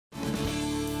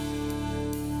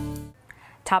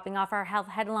Topping off our health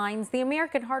headlines, the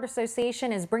American Heart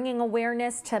Association is bringing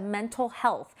awareness to mental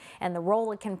health and the role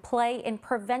it can play in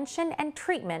prevention and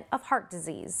treatment of heart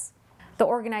disease. The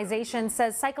organization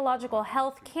says psychological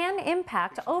health can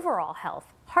impact overall health,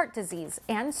 heart disease,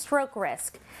 and stroke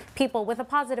risk. People with a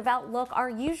positive outlook are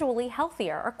usually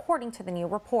healthier, according to the new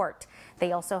report.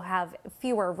 They also have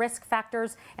fewer risk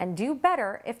factors and do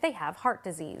better if they have heart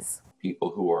disease.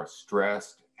 People who are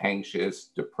stressed, anxious,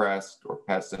 depressed, or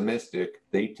pessimistic,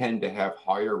 they tend to have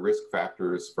higher risk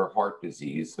factors for heart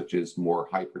disease, such as more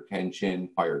hypertension,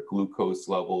 higher glucose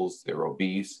levels, they're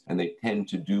obese, and they tend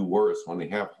to do worse when they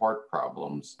have heart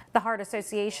problems. The Heart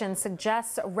Association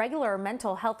suggests regular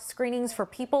mental health screenings for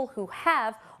people who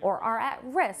have or are at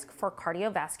risk for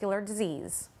cardiovascular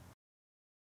disease.